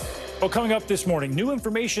 Well, coming up this morning, new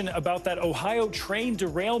information about that Ohio train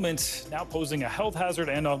derailment now posing a health hazard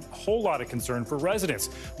and a whole lot of concern for residents.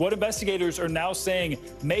 What investigators are now saying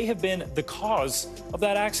may have been the cause of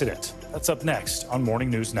that accident. That's up next on Morning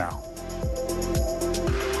News Now.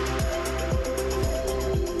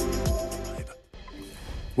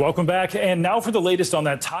 Welcome back. And now for the latest on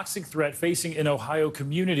that toxic threat facing an Ohio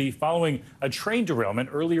community following a train derailment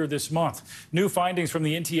earlier this month. New findings from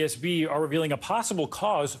the NTSB are revealing a possible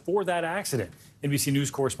cause for that accident. NBC News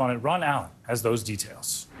correspondent Ron Allen has those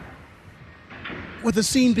details. With the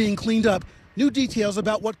scene being cleaned up, new details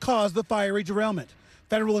about what caused the fiery derailment.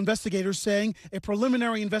 Federal investigators saying a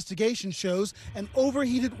preliminary investigation shows an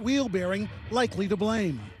overheated wheel bearing likely to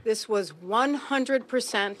blame. This was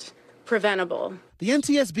 100% preventable. The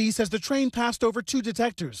NTSB says the train passed over 2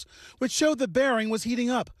 detectors, which showed the bearing was heating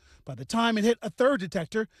up. By the time it hit a 3rd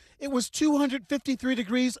detector, it was 253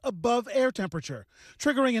 degrees above air temperature,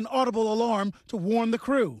 triggering an audible alarm to warn the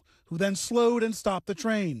crew, who then slowed and stopped the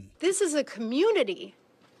train. This is a community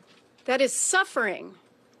that is suffering.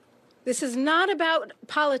 This is not about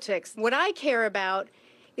politics. What I care about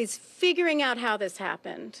is figuring out how this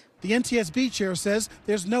happened. The NTSB chair says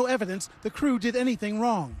there's no evidence the crew did anything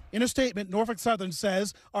wrong. In a statement, Norfolk Southern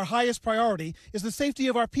says our highest priority is the safety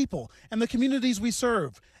of our people and the communities we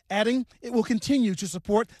serve, adding it will continue to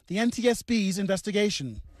support the NTSB's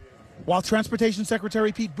investigation. While Transportation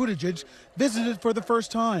Secretary Pete Buttigieg visited for the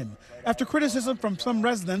first time after criticism from some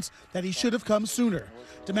residents that he should have come sooner,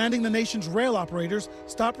 demanding the nation's rail operators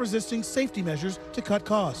stop resisting safety measures to cut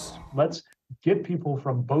costs. Let's get people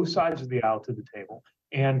from both sides of the aisle to the table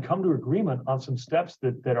and come to agreement on some steps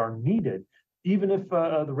that are needed, even if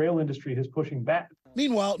the rail industry is pushing back.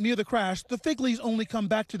 Meanwhile, near the crash, the Figleys only come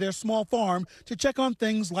back to their small farm to check on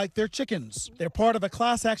things like their chickens. They're part of a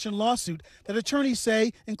class action lawsuit that attorneys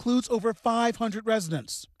say includes over 500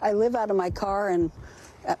 residents. I live out of my car and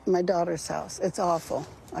at my daughter's house. It's awful.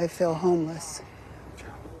 I feel homeless.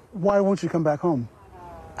 Why won't you come back home?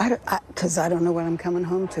 Because I don't know what I'm coming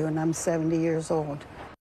home to, and I'm 70 years old.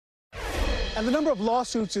 And the number of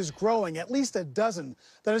lawsuits is growing, at least a dozen,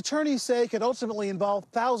 that attorneys say could ultimately involve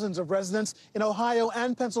thousands of residents in Ohio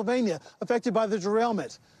and Pennsylvania affected by the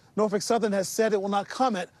derailment. Norfolk Southern has said it will not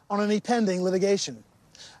comment on any pending litigation.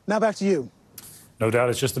 Now back to you. No doubt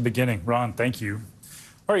it's just the beginning. Ron, thank you.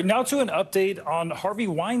 All right, now to an update on Harvey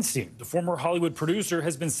Weinstein. The former Hollywood producer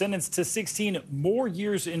has been sentenced to 16 more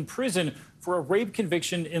years in prison for a rape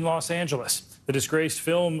conviction in Los Angeles. The disgraced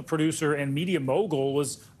film producer and media mogul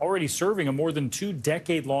was already serving a more than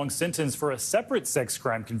 2-decade-long sentence for a separate sex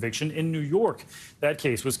crime conviction in New York. That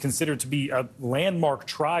case was considered to be a landmark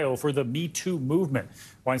trial for the Me Too movement.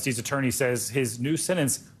 Weinstein's attorney says his new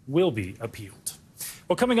sentence will be appealed.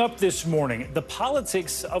 Well, coming up this morning, the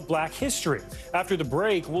politics of Black history. After the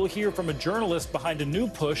break, we'll hear from a journalist behind a new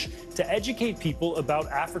push to educate people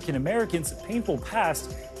about African Americans' painful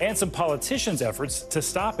past and some politicians' efforts to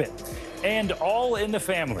stop it. And all in the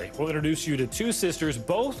family, we'll introduce you to 2 sisters,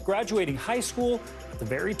 both graduating high school at the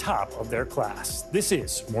very top of their class. This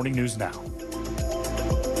is Morning News Now.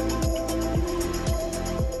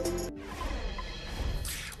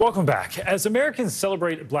 Welcome back. As Americans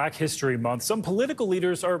celebrate Black History Month, some political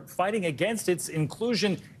leaders are fighting against its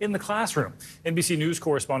inclusion in the classroom. NBC News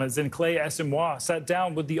correspondent Zenclay Asamoah sat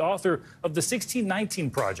down with the author of the 1619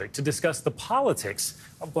 Project to discuss the politics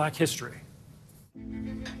of Black history.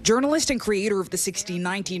 Journalist and creator of the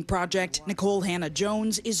 1619 Project, Nicole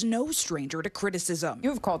Hannah-Jones, is no stranger to criticism.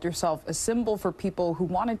 You've called yourself a symbol for people who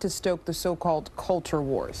wanted to stoke the so-called culture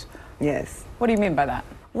wars. Yes. What do you mean by that?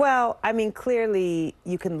 Well, I mean, clearly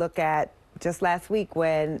you can look at just last week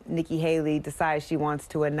when Nikki Haley decides she wants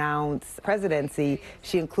to announce presidency,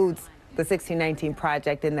 she includes the 1619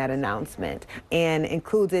 Project in that announcement and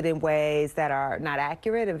includes it in ways that are not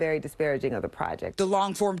accurate and very disparaging of the project. The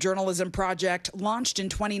long-form journalism project, launched in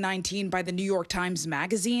 2019 by the New York Times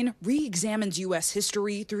Magazine, re-examines U.S.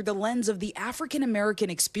 history through the lens of the African-American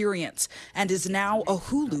experience and is now a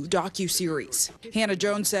Hulu docuseries.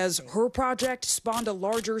 Hannah-Jones says her project spawned a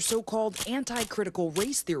larger so-called anti-critical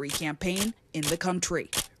race theory campaign in the country.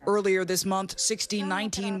 Earlier this month,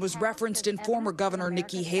 1619 was referenced in former Governor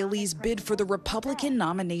Nikki Haley's bid for the Republican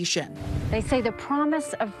nomination. They say the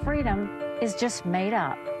promise of freedom is just made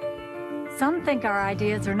up. Some think our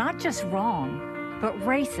ideas are not just wrong, but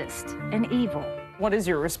racist and evil. What is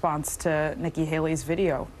your response to Nikki Haley's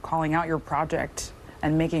video calling out your project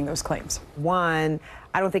and making those claims? One,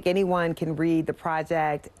 I don't think anyone can read the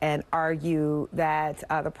project and argue that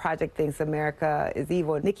the project thinks America is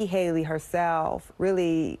evil. Nikki Haley herself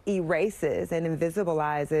really erases and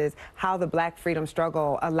invisibilizes how the Black freedom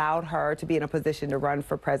struggle allowed her to be in a position to run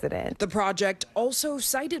for president. The project, also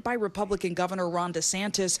cited by Republican Governor Ron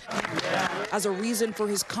DeSantis, as a reason for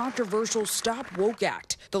his controversial Stop Woke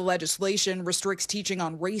Act. The legislation restricts teaching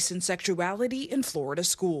on race and sexuality in Florida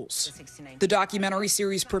schools. The documentary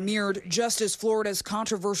series premiered just as Florida's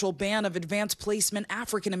controversial ban of advanced placement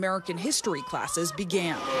African American history classes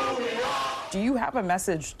began. Do you have a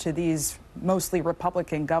message to these mostly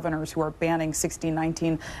Republican governors who are banning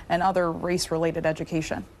 1619 and other race-related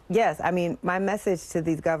education? Yes, I mean, my message to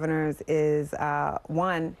these governors is,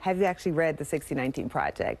 one, have you actually read the 1619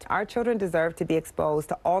 Project? Our children deserve to be exposed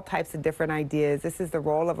to all types of different ideas. This is the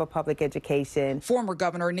role of a public education. Former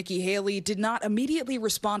Governor Nikki Haley did not immediately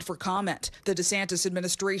respond for comment. The DeSantis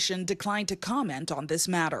administration declined to comment on this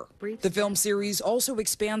matter. The film series also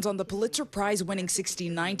expands on the Pulitzer Prize-winning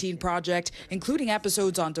 1619 Project, including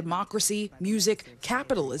episodes on democracy, music,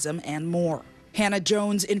 capitalism, and more. Hannah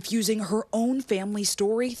Jones infusing her own family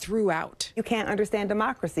story throughout. You can't understand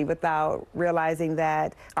democracy without realizing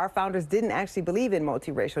that our founders didn't actually believe in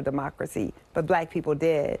multiracial democracy, but Black people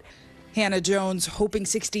did. Hannah Jones hoping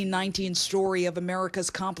 1619's story of America's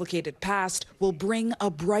complicated past will bring a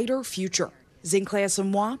brighter future. Zinclair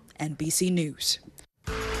Samoa, NBC News.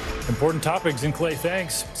 Important topics, Zinclair,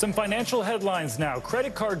 thanks. Some financial headlines now.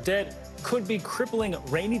 Credit card debt could be crippling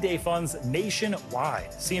rainy day funds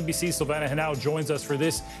nationwide. CNBC's Silvana Henao joins us for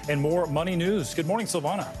this and more money news. Good morning,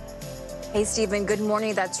 Silvana. Hey, Stephen. Good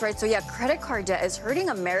morning. That's right. So, yeah, credit card debt is hurting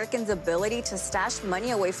Americans' ability to stash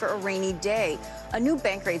money away for a rainy day. A new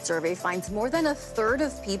Bankrate survey finds more than a third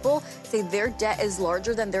of people say their debt is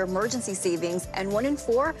larger than their emergency savings, and 1 in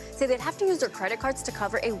 4 say they'd have to use their credit cards to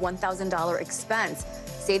cover a $1,000 expense.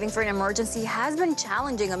 Saving for an emergency has been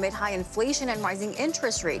challenging amid high inflation and rising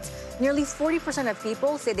interest rates. Nearly 40% of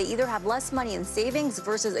people say they either have less money in savings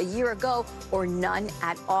versus a year ago or none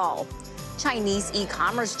at all. Chinese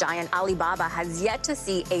e-commerce giant Alibaba has yet to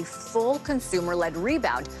see a full consumer-led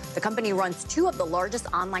rebound. The company runs 2 of the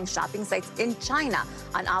largest online shopping sites in China.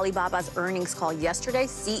 On Alibaba's earnings call yesterday,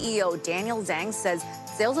 CEO Daniel Zhang says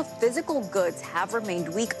sales of physical goods have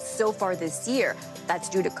remained weak so far this year. That's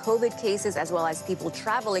due to COVID cases as well as people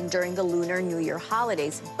traveling during the Lunar New Year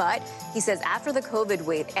holidays. But he says after the COVID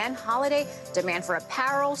wave and holiday, demand for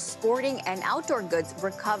apparel, sporting, and outdoor goods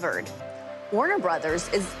recovered. Warner Brothers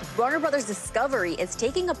Discovery is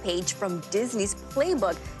taking a page from Disney's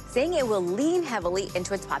playbook, saying it will lean heavily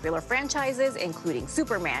into its popular franchises, including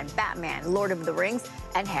Superman, Batman, Lord of the Rings,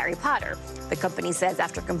 and Harry Potter. The company says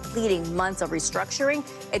after completing months of restructuring,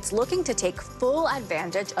 it's looking to take full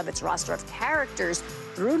advantage of its roster of characters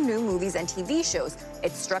through new movies and TV shows.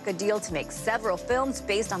 It struck a deal to make several films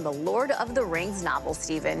based on the Lord of the Rings novel,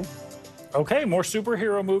 Stephen. Okay, more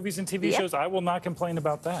superhero movies and TV shows. I will not complain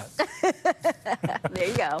about that. There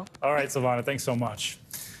you go. All right, Silvana, thanks so much.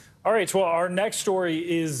 All right, well, our next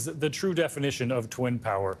story is the true definition of twin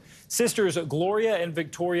power. Sisters Gloria and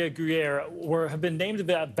Victoria Guerre have been named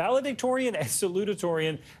valedictorian and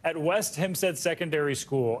salutatorian at West Hempstead Secondary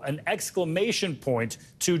School, an exclamation point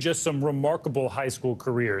to just some remarkable high school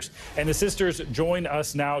careers. And the sisters join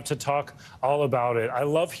us now to talk all about it. I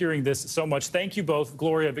love hearing this so much. Thank you both,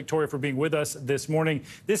 Gloria and Victoria, for being with us this morning.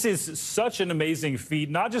 This is such an amazing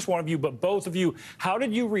feat, not just one of you, but both of you. How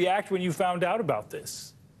did you react when you found out about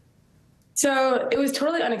this? So it was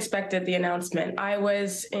totally unexpected, the announcement. I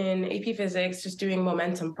was in AP Physics just doing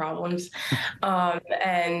momentum problems.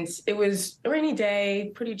 And it was a rainy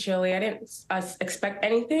day, pretty chilly. I didn't expect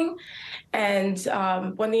anything. And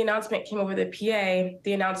when the announcement came over the PA,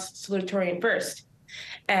 they announced salutatorian first.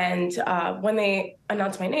 And when they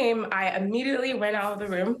announced my name, I immediately ran out of the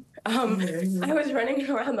room. I was running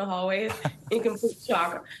around the hallways in complete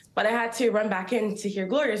shock, but I had to run back in to hear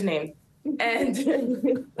Gloria's name.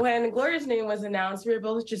 And when Gloria's name was announced, we were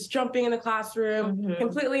both just jumping in the classroom,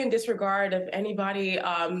 completely in disregard of anybody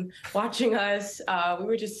watching us. We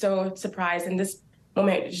were just so surprised, and this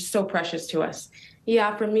moment is just so precious to us.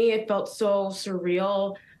 Yeah, for me, it felt so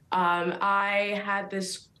surreal. I had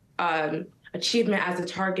this achievement as a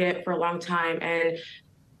target for a long time, and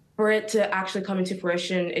for it to actually come into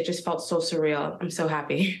fruition, it just felt so surreal. I'm so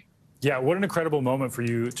happy. Yeah, what an incredible moment for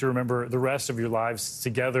you to remember the rest of your lives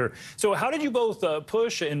together. So how did you both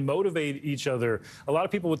push and motivate each other? A lot of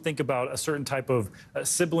people would think about a certain type of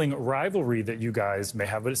sibling rivalry that you guys may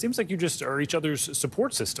have, but it seems like you just are each other's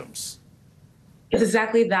support systems. It's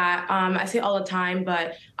exactly that. I say all the time,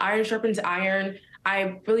 but iron sharpens iron.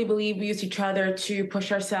 I really believe we use each other to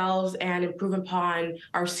push ourselves and improve upon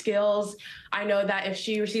our skills. I know that if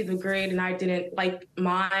she received a grade and I didn't like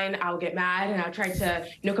mine, I'll get mad and I'll try to,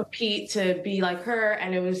 compete to be like her.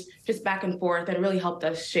 And it was just back and forth, and it really helped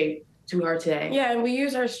us shape who we are today. Yeah, and we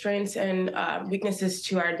use our strengths and weaknesses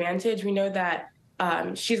to our advantage. We know that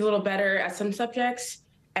she's a little better at some subjects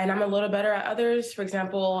and I'm a little better at others. For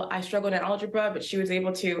example, I struggled in algebra, but she was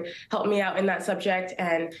able to help me out in that subject.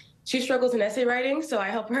 And she struggles in essay writing, so I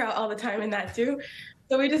help her out all the time in that too.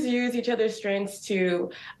 So we just use each other's strengths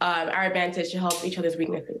to our advantage to help each other's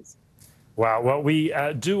weaknesses. Wow. Well, we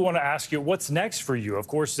do want to ask you what's next for you. Of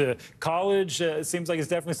course, college seems like it's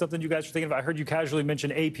definitely something you guys are thinking about. I heard you casually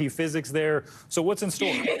mention AP Physics there. So what's in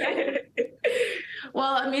store?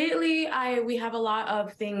 Well, immediately, we have a lot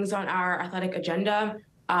of things on our athletic agenda.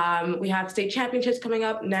 We have state championships coming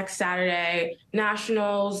up next Saturday,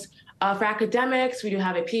 nationals. For academics, we do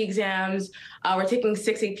have AP exams. We're taking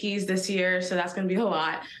 6 APs this year, so that's going to be a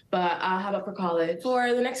lot. But how about for college?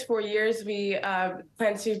 For the next 4 years, we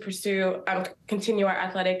plan to continue our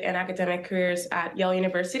athletic and academic careers at Yale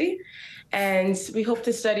University. And we hope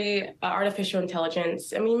to study artificial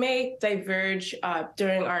intelligence. And we may diverge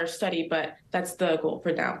during our study, but that's the goal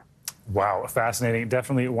for now. Wow, fascinating.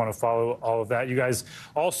 Definitely want to follow all of that. You guys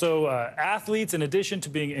also athletes, in addition to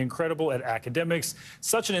being incredible at academics.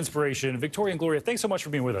 Such an inspiration. Victoria and Gloria, thanks so much for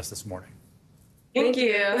being with us this morning. Thank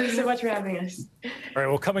you. Thanks so much for having us. All right,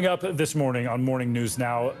 well, coming up this morning on Morning News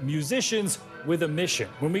Now, musicians with a mission.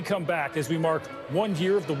 When we come back, as we mark 1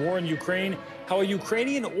 year of the war in Ukraine, how a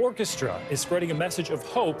Ukrainian orchestra is spreading a message of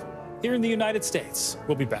hope here in the United States.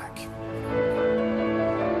 We'll be back.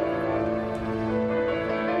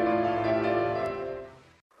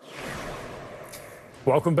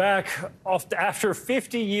 Welcome back. After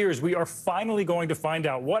 50 years, we are finally going to find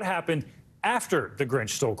out what happened after The Grinch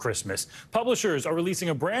Stole Christmas. Publishers are releasing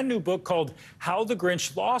a brand new book called How the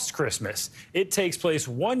Grinch Lost Christmas. It takes place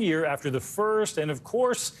 1 year after the first, and of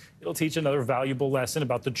course, it'll teach another valuable lesson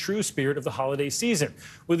about the true spirit of the holiday season.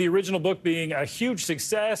 With the original book being a huge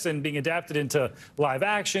success and being adapted into live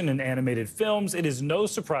action and animated films, it is no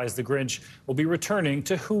surprise the Grinch will be returning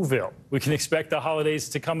to Whoville. We can expect the holidays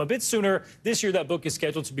to come a bit sooner. This year, that book is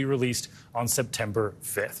scheduled to be released on September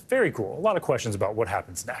 5th. Very cool. A lot of questions about what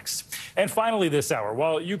happens next. And finally this hour,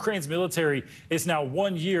 while Ukraine's military is now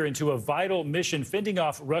 1 year into a vital mission fending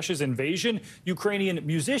off Russia's invasion, Ukrainian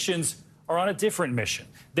musicians are on a different mission.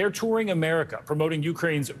 They're touring America, promoting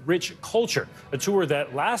Ukraine's rich culture, a tour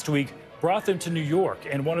that last week brought them to New York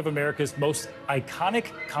and one of America's most iconic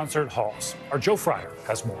concert halls. Our Joe Fryer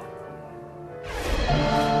has more.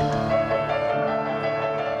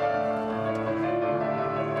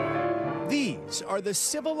 These are the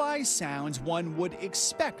civilized sounds one would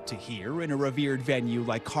expect to hear in a revered venue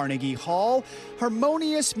like Carnegie Hall.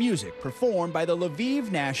 Harmonious music performed by the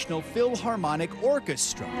Lviv National Philharmonic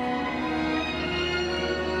Orchestra.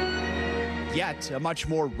 Yet, a much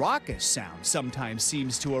more raucous sound sometimes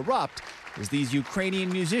seems to erupt as these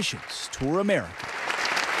Ukrainian musicians tour America.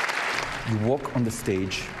 You walk on the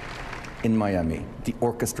stage in Miami, the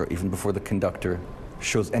orchestra, even before the conductor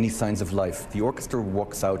shows any signs of life, the orchestra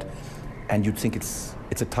walks out and you'd think it's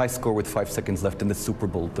a tie score with 5 seconds left in the Super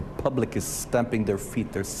Bowl. The public is stamping their feet,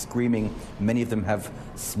 they're screaming. Many of them have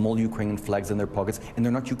small Ukrainian flags in their pockets, and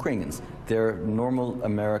they're not Ukrainians. They're normal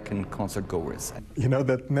American concert goers. You know,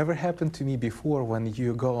 that never happened to me before when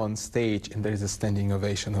you go on stage and there is a standing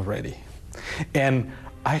ovation already. And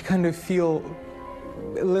I kind of feel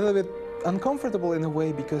a little bit uncomfortable in a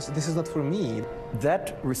way because this is not for me.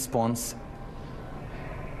 That response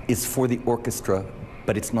is for the orchestra,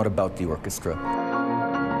 but it's not about the orchestra.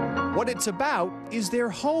 What it's about is their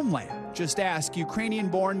homeland. Just ask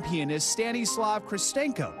Ukrainian-born pianist Stanislav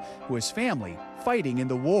Kristenko, who has family fighting in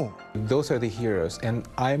the war. Those are the heroes, and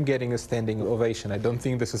I'm getting a standing ovation. I don't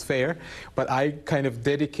think this is fair, but I kind of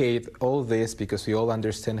dedicate all this because we all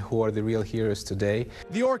understand who are the real heroes today.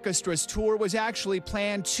 The orchestra's tour was actually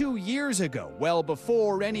planned 2 years ago, well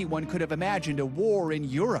before anyone could have imagined a war in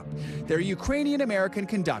Europe. Their Ukrainian-American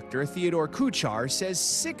conductor, Theodore Kuchar, says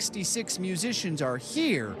 66 musicians are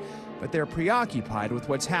here, but they're preoccupied with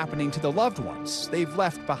what's happening to the loved ones they've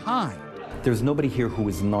left behind. There's nobody here who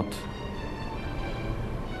is not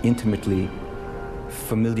intimately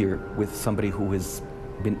familiar with somebody who has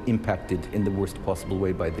been impacted in the worst possible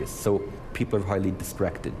way by this. So people are highly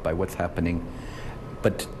distracted by what's happening,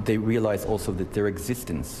 but they realize also that their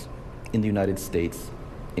existence in the United States,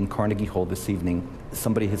 in Carnegie Hall this evening,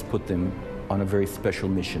 somebody has put them on a very special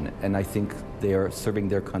mission, and I think they are serving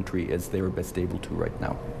their country as they are best able to right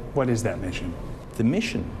now. What is that mission? The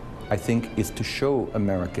mission, I think, is to show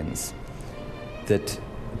Americans that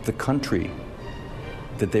the country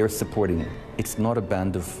that they are supporting, it's not a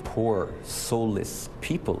band of poor, soulless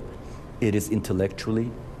people. It is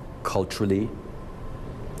intellectually, culturally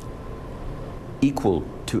equal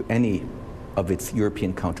to any of its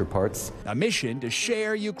European counterparts. A mission to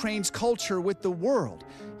share Ukraine's culture with the world,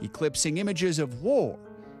 eclipsing images of war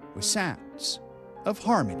with sounds of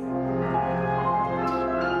harmony.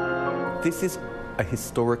 This is a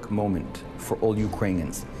historic moment for all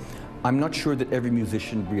Ukrainians. I'm not sure that every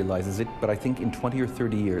musician realizes it, but I think in 20 or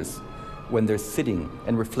 30 years, when they're sitting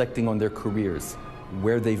and reflecting on their careers,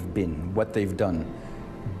 where they've been, what they've done,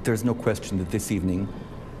 there's no question that this evening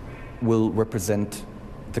will represent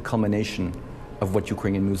the culmination of what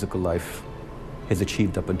Ukrainian musical life has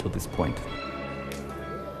achieved up until this point.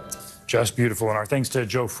 Just beautiful, and our thanks to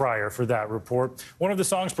Joe Fryer for that report. One of the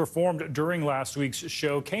songs performed during last week's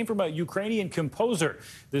show came from a Ukrainian composer.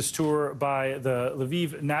 This tour by the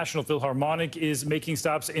Lviv National Philharmonic is making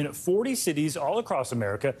stops in 40 cities all across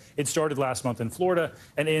America. It started last month in Florida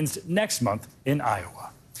and ends next month in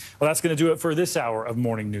Iowa. Well, that's going to do it for this hour of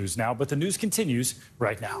Morning News Now, but the news continues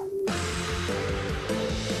right now.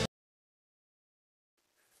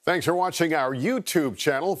 Thanks for watching our YouTube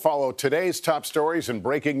channel. Follow today's top stories and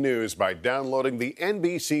breaking news by downloading the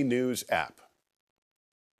NBC News app.